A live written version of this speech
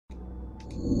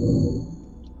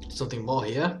Something more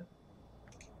here.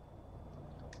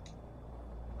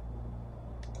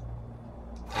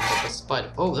 And a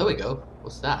spider. Oh, there we go.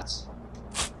 What's that?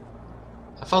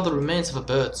 I found the remains of a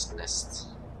bird's nest.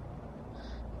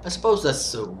 I suppose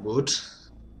that's wood.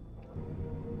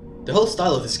 The whole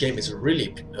style of this game is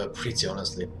really pretty,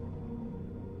 honestly.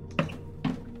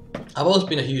 I've always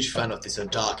been a huge fan of this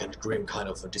dark and grim kind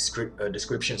of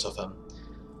descriptions of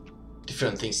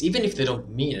different things. Even if they don't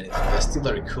mean anything, they're still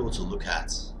very cool to look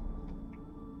at.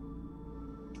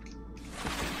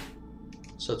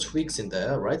 So twigs in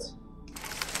there, right?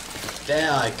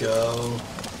 There I go.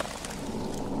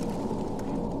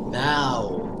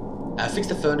 Now, I fixed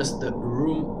the furnace. The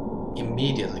room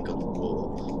immediately got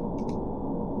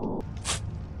warm.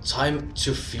 Time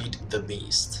to feed the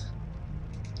beast.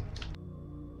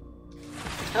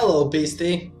 Hello,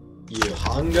 beastie. You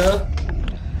hunger?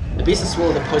 The beast has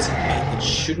swallowed the poison pain. It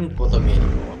shouldn't bother me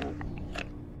anymore.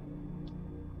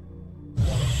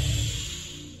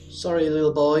 Sorry,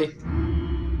 little boy.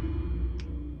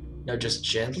 Now just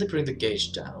gently bring the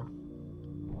gauge down.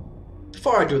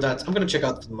 Before I do that, I'm gonna check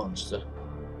out the monster.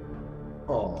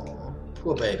 Oh,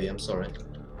 poor baby, I'm sorry.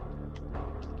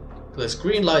 There's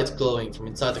green light glowing from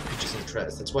inside the creature's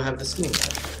interest. That's why I have the skin there.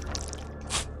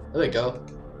 There we go.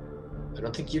 I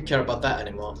don't think you care about that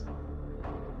anymore.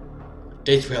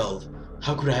 Day 12.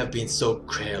 How could I have been so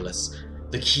careless?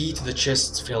 The key to the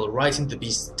chest fell right in the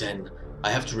beast's den.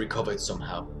 I have to recover it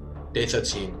somehow. Day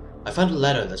 13. I found a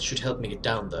ladder that should help me get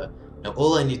down there. Now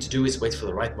all I need to do is wait for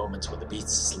the right moment when the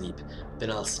beast's asleep.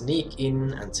 Then I'll sneak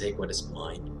in and take what is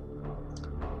mine.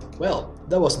 Well,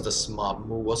 that wasn't a smart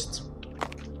move, was it?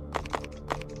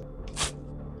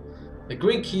 The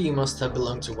green key must have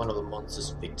belonged to one of the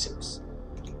monster's victims.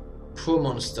 Poor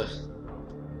monster.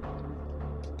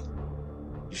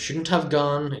 You shouldn't have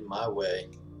gone in my way.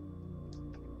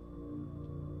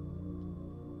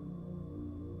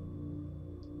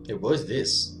 Hey, what is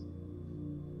this?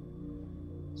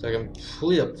 So I can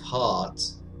pull it apart,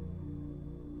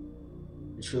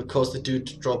 which will cause the dude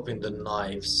to drop in the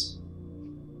knives.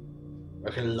 I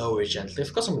can lower it gently.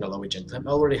 Of course I'm gonna lower it gently. I'm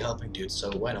already helping dude,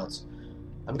 so why not?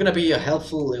 I'm gonna be a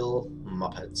helpful little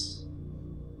muppet.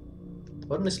 The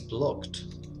button is blocked.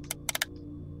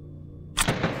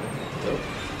 Oh.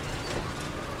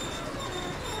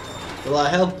 Well, I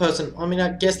help person. I mean, I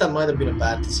guess that might have been a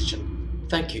bad decision.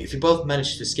 Thank you. If you both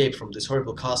managed to escape from this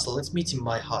horrible castle, let's meet in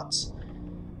my hut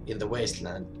in the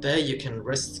wasteland. There you can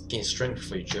rest, gain strength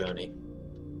for your journey.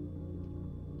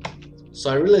 So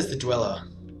I realized the dweller.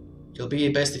 It'll be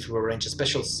best if you arrange a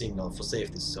special signal for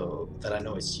safety so that I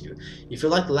know it's you. If you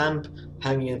like the lamp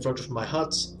hanging in front of my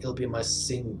hut, it'll be my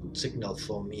signal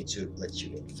for me to let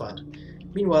you in. Fine.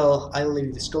 Meanwhile, I'll leave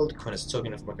you this gold coin as a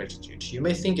token of my gratitude. You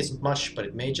may think it's much, but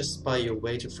it may just buy your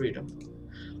way to freedom.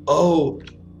 Oh,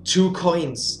 2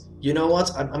 coins. You know what?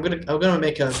 I'm gonna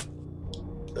make a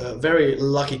very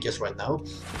lucky guess right now.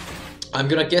 I'm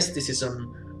gonna guess this is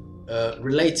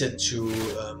related to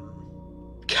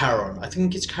Charon. I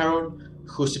think it's Charon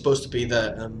who's supposed to be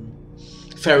the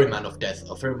ferryman of death,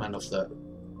 or ferryman of the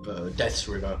Death's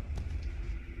River.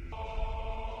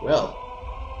 Well,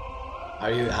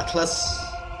 are you Atlas?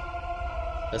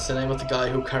 That's the name of the guy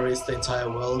who carries the entire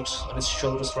world on his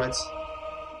shoulders, right?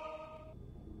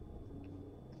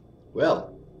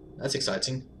 Well, that's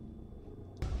exciting.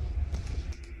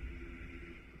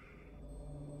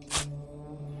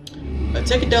 I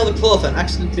take down the cloth and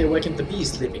accidentally awaken the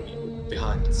beast living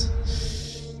behind it.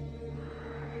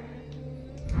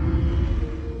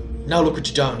 Now look what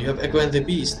you've done. You have awakened the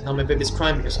beast. Now my baby's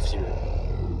crying because of you.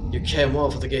 You care more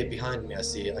for the gate behind me, I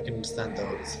see. I can understand though,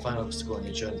 it's the final obstacle on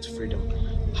your journey to freedom.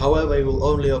 However, it will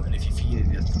only open if you feed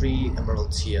it your 3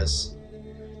 emerald tears.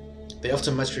 They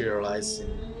often materialize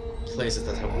in places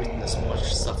that have witnessed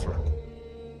much suffering.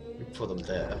 Look for them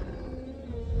there.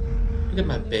 Look at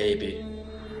my baby.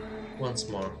 Once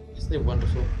more. Isn't it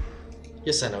wonderful?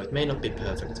 Yes, I know, it may not be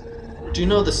perfect. Do you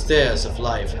know the stairs of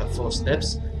life have 4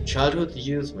 steps? Childhood,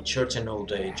 youth, maturity and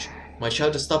old age. My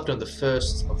child has stopped on the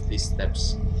first of these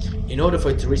steps. In order for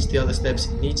it to reach the other steps,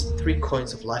 it needs 3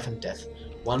 coins of life and death.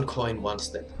 1 coin, 1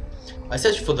 step. I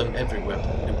search for them everywhere,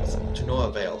 but to no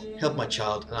avail. Help my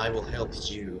child, and I will help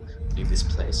you leave this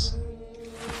place.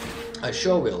 I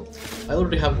sure will. I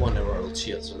already have 1 emerald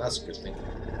shield, so that's a good thing.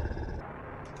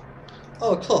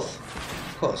 Oh, a cloth.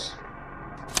 Of course.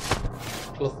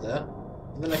 Cloth there.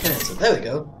 And then I can enter. There we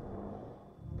go.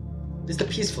 These are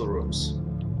the peaceful rooms.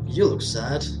 You look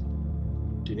sad.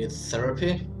 Do you need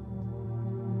therapy?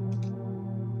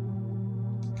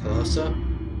 Hello, sir?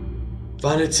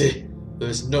 Vanity! There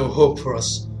is no hope for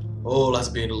us. All has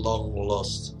been long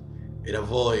lost. In a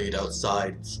void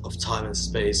outside of time and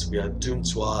space, we are doomed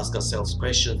to ask ourselves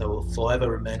questions that will forever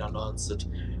remain unanswered.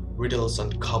 Riddles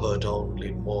uncovered,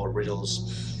 only more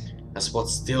riddles. As what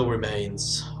still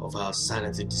remains of our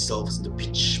sanity dissolves into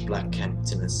pitch black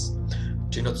emptiness.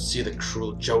 Do you not see the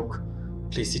cruel joke?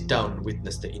 Please sit down and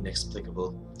witness the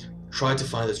inexplicable. Try to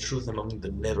find the truth among the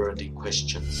never-ending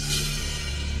questions.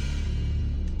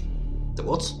 The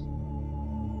what?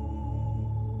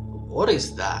 What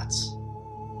is that?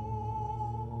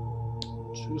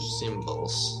 Two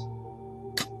symbols.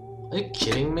 Are you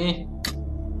kidding me?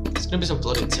 It's gonna be some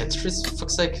bloody Tetris, for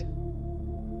fuck's sake.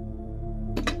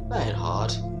 That ain't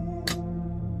hard.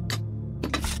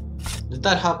 Is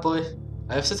that hard, boy?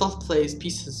 I have set all the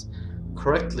pieces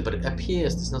correctly, but it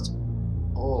appears this is not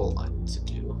all I need to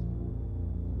do.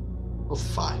 Oh,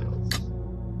 fine.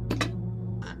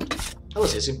 I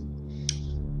was easy.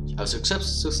 I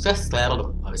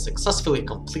successfully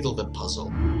completed the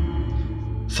puzzle.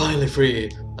 Finally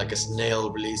free, like a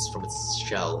snail released from its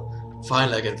shell.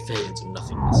 Finally I can fade into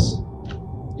nothingness.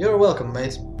 You're welcome,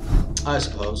 mate. I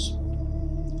suppose.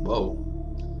 Whoa.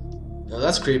 No,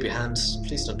 that's creepy, hands.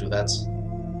 Please don't do that.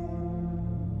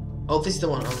 Oh, this is the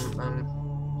one.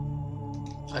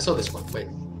 I saw this one. Wait.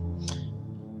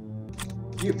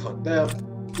 You point there.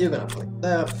 You're gonna point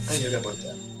there, and you're gonna point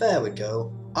there. There we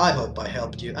go. I hope I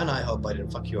helped you, and I hope I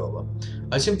didn't fuck you over.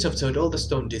 I seem to have turned all the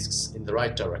stone discs in the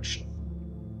right direction.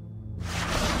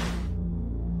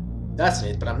 That's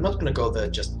neat, but I'm not gonna go there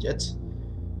just yet.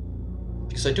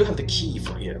 Because I do have the key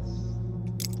for here.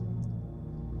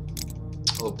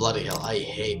 Oh, bloody hell, I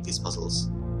hate these puzzles.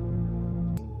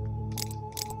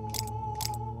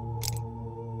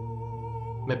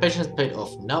 My patience paid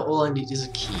off. Now all I need is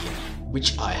a key,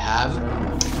 which I have.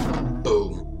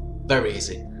 Boom. Very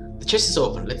easy. The chest is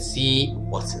open. Let's see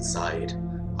what's inside.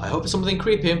 I hope it's something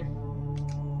creepy.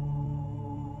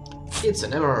 It's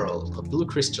an emerald, a blue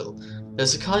crystal.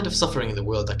 There's a kind of suffering in the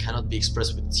world that cannot be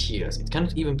expressed with tears. It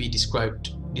cannot even be described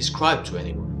to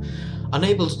anyone.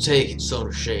 Unable to take its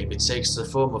own shape, it takes the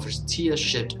form of a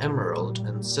tear-shaped emerald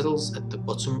and settles at the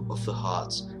bottom of the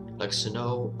heart, like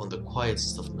snow on the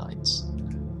quietest of nights.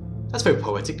 That's very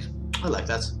poetic. I like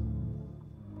that.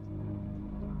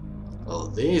 Oh,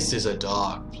 this is a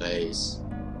dark place.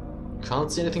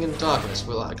 Can't see anything in the darkness.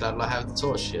 Well, I'm glad I have the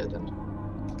torch here then.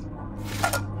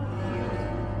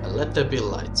 And let there be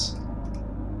light.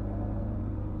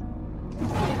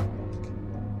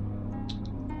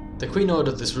 The Queen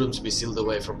ordered this room to be sealed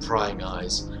away from prying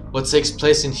eyes. What takes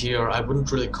place in here I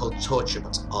wouldn't really call torture,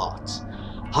 but art.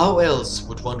 How else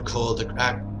would one call the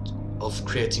act of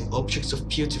creating objects of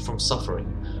beauty from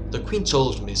suffering? The Queen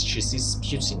told me she sees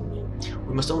beauty in me.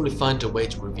 We must only find a way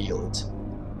to reveal it.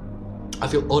 I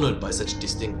feel honored by such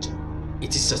distinction.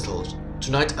 It is settled.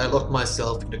 Tonight I lock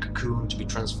myself in a cocoon to be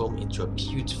transformed into a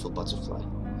beautiful butterfly.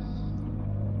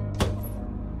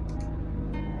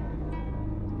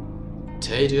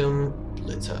 Tadium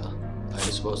Blitter. I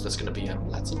suppose that's gonna be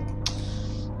Latin.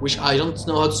 Which I don't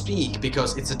know how to speak,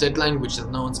 because it's a dead language that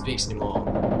no one speaks anymore.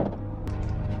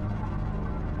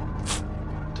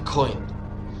 The coin,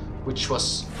 which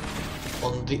was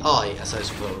on the eye, as I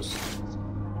suppose.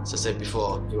 As I said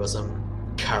before, it was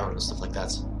Karen and stuff like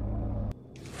that.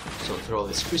 So throw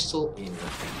this crystal in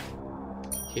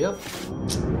here.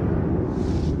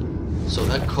 So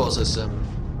that causes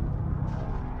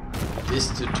this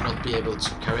to not be able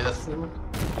to carry that thing.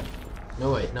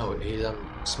 No wait, no, he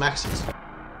smacks it.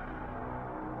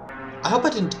 I hope I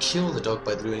didn't kill the dog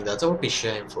by doing that. That would be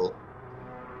shameful.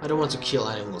 I don't want to kill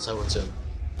animals. I want to.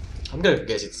 I'm gonna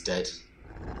guess it's dead.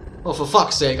 Oh, for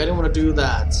fuck's sake! I didn't want to do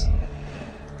that.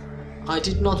 I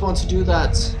did not want to do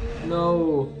that.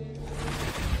 No.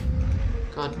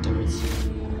 God damn it.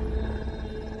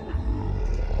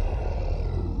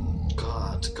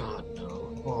 God,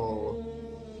 no. Oh.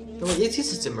 No, wait, it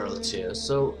is a emerald here,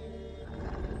 so...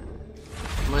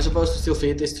 Am I supposed to still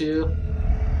feed this to you?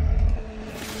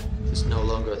 It's no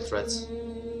longer a threat.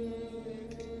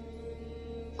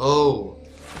 Oh.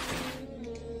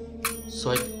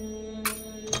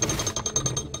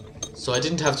 So I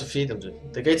didn't have to feed them.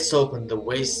 The gate is open, the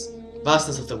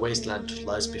vastness of the wasteland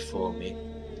lies before me.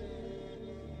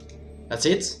 That's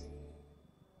it?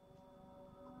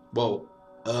 Whoa.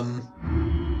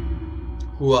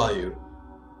 Who are you?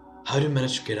 How do you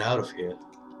manage to get out of here?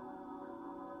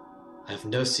 I have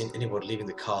never seen anyone leaving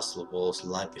the castle walls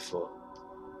alive before.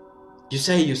 You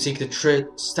say you seek the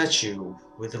statue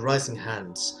with the rising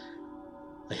hands.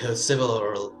 I heard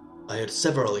several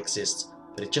exist,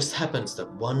 but it just happens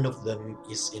that one of them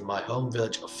is in my home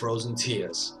village of Frozen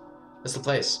Tears. That's the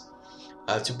place.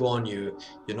 I have to warn you,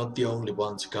 you're not the only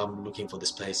one to come looking for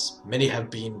this place. Many have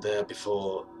been there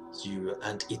before you,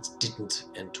 and it didn't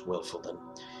end well for them.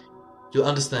 You'll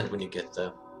understand when you get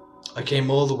there. I came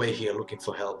all the way here looking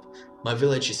for help. My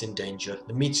village is in danger.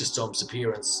 The meteor storm's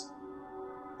appearance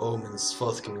omens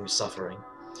forthcoming suffering.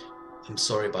 I'm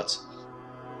sorry, but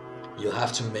you'll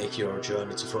have to make your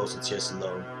journey to Frozen Tears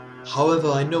alone. However,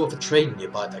 I know of a train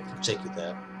nearby that could take you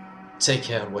there. Take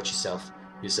care and watch yourself.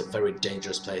 It's a very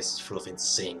dangerous place full of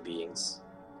insane beings.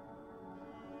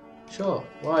 Sure,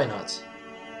 why not?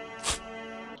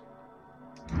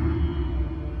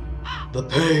 The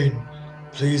pain!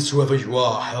 Please, whoever you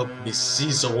are, help me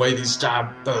seize away these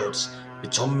damn birds. They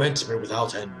torment me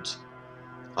without end.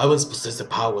 I once possessed the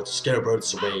power to scare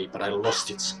birds away, but I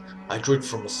lost it. I drew it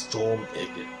from a storm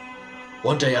egg.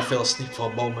 One day I fell asleep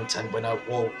for a moment, and when I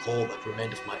woke, all that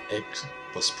remained of my egg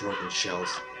was broken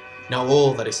shells. Now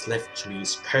all that is left to me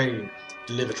is pain,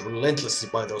 delivered relentlessly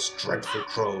by those dreadful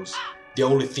crows. The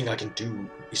only thing I can do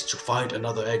is to find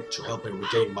another egg to help me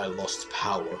regain my lost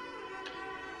power.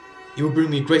 It will bring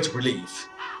me great relief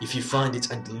if you find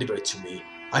it and deliver it to me.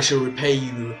 I shall repay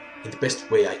you in the best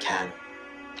way I can.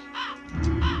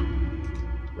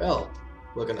 Well,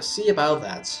 we're gonna see about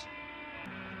that.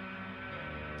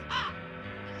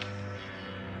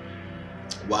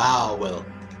 Wow, well.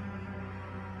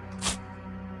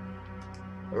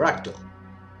 Ragdoll.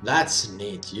 That's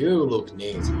neat. You look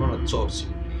neat. I wanna talk to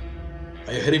you.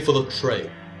 Are you heading for the train?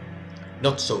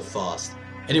 Not so fast.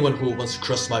 Anyone who wants to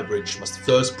cross my bridge must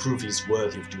first prove he is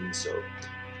worthy of doing so.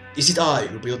 Is it I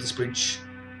who built this bridge?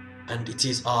 And it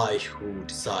is I who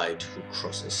decide who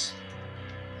crosses.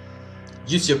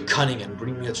 Use your cunning and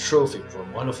bring me a trophy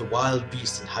from one of the wild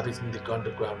beasts inhabiting the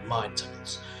underground mine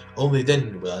tunnels. Only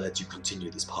then will I let you continue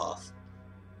this path.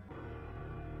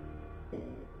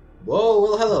 Whoa,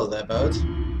 well hello there, bird.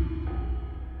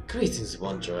 Greetings,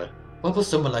 wanderer. What will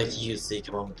someone like you seek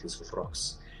among these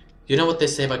rocks? You know what they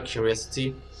say about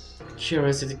curiosity?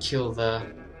 Curiosity kills the...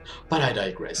 But I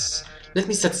digress. Let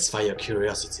me satisfy your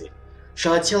curiosity.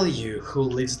 Shall I tell you who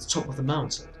lives at the top of the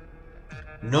mountain?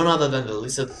 None other than the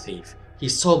lizard thief. He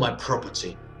stole my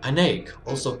property. An egg,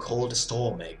 also called a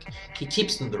storm egg. He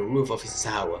keeps it on the roof of his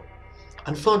tower.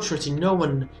 Unfortunately, no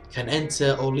one can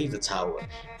enter or leave the tower.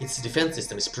 Its defense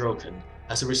system is broken.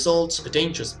 As a result, a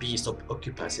dangerous beast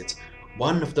occupies it.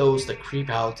 One of those that creep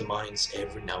out the mines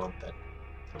every now and then.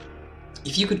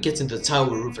 If you could get into the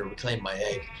tower roof and reclaim my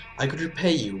egg, I could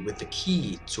repay you with the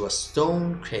key to a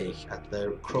stone crag at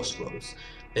the crossroads.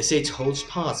 They say it holds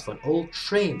parts of an old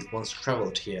train that once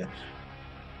travelled here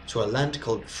to a land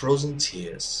called Frozen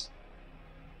Tears.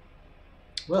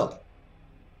 Well,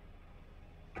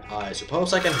 I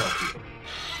suppose I can help you.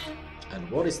 And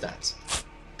what is that?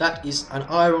 That is an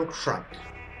iron crank.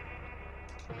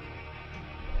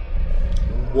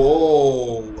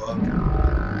 Whoa!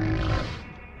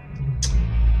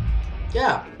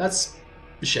 Yeah, that's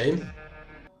a shame.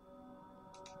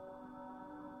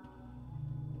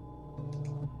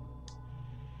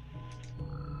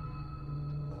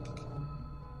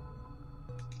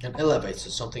 An elevator,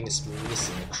 something is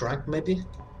missing. A crank, maybe?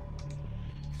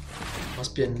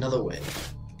 Must be another way.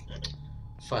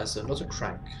 Fine, so not a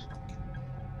crank.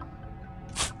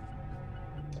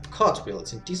 A cartwheel,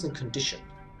 it's in decent condition.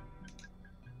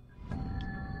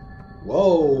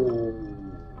 Whoa!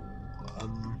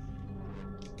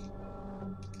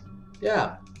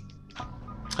 Yeah.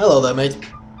 Hello there, mate.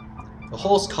 A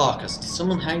horse carcass. Did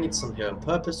someone hang it on here on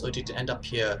purpose, or did it end up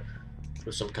here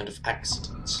through some kind of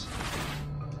accident?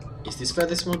 Is this where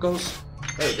this one goes?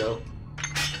 There we go.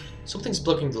 Something's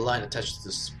blocking the line attached to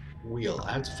this wheel.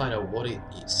 I have to find out what it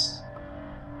is.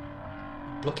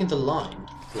 Blocking the line?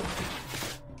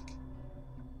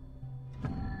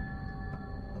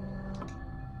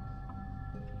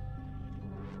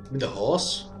 With the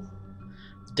horse?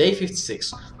 Day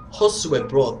 56. Horses were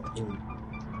brought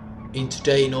in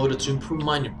today in order to improve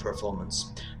mining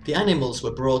performance. The animals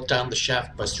were brought down the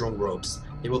shaft by strong ropes.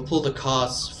 They will pull the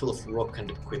carts full of rock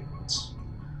and equipment.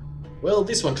 Well,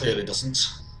 this one clearly doesn't.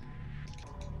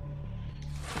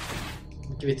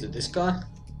 Give it to this guy?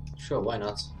 Sure, why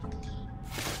not?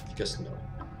 Because no.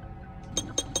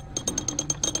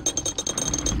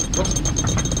 What?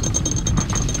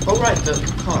 Oh right, the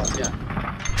cart, yeah.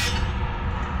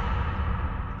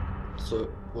 So,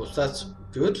 was that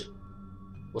good?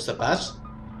 Was that bad?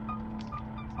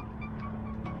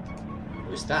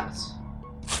 What is that?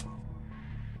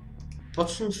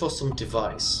 Button for some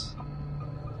device.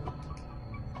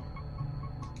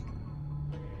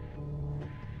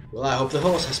 Well, I hope the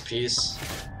horse has peace.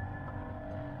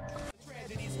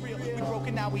 Tragedy's real, we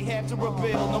broken out we have to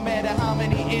rebuild. No matter how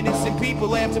many innocent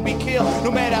people have to be killed,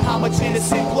 no matter how much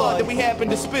innocent blood that we happen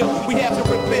to spill, we have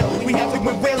to rebuild. We have to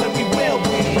rebuild and we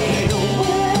will.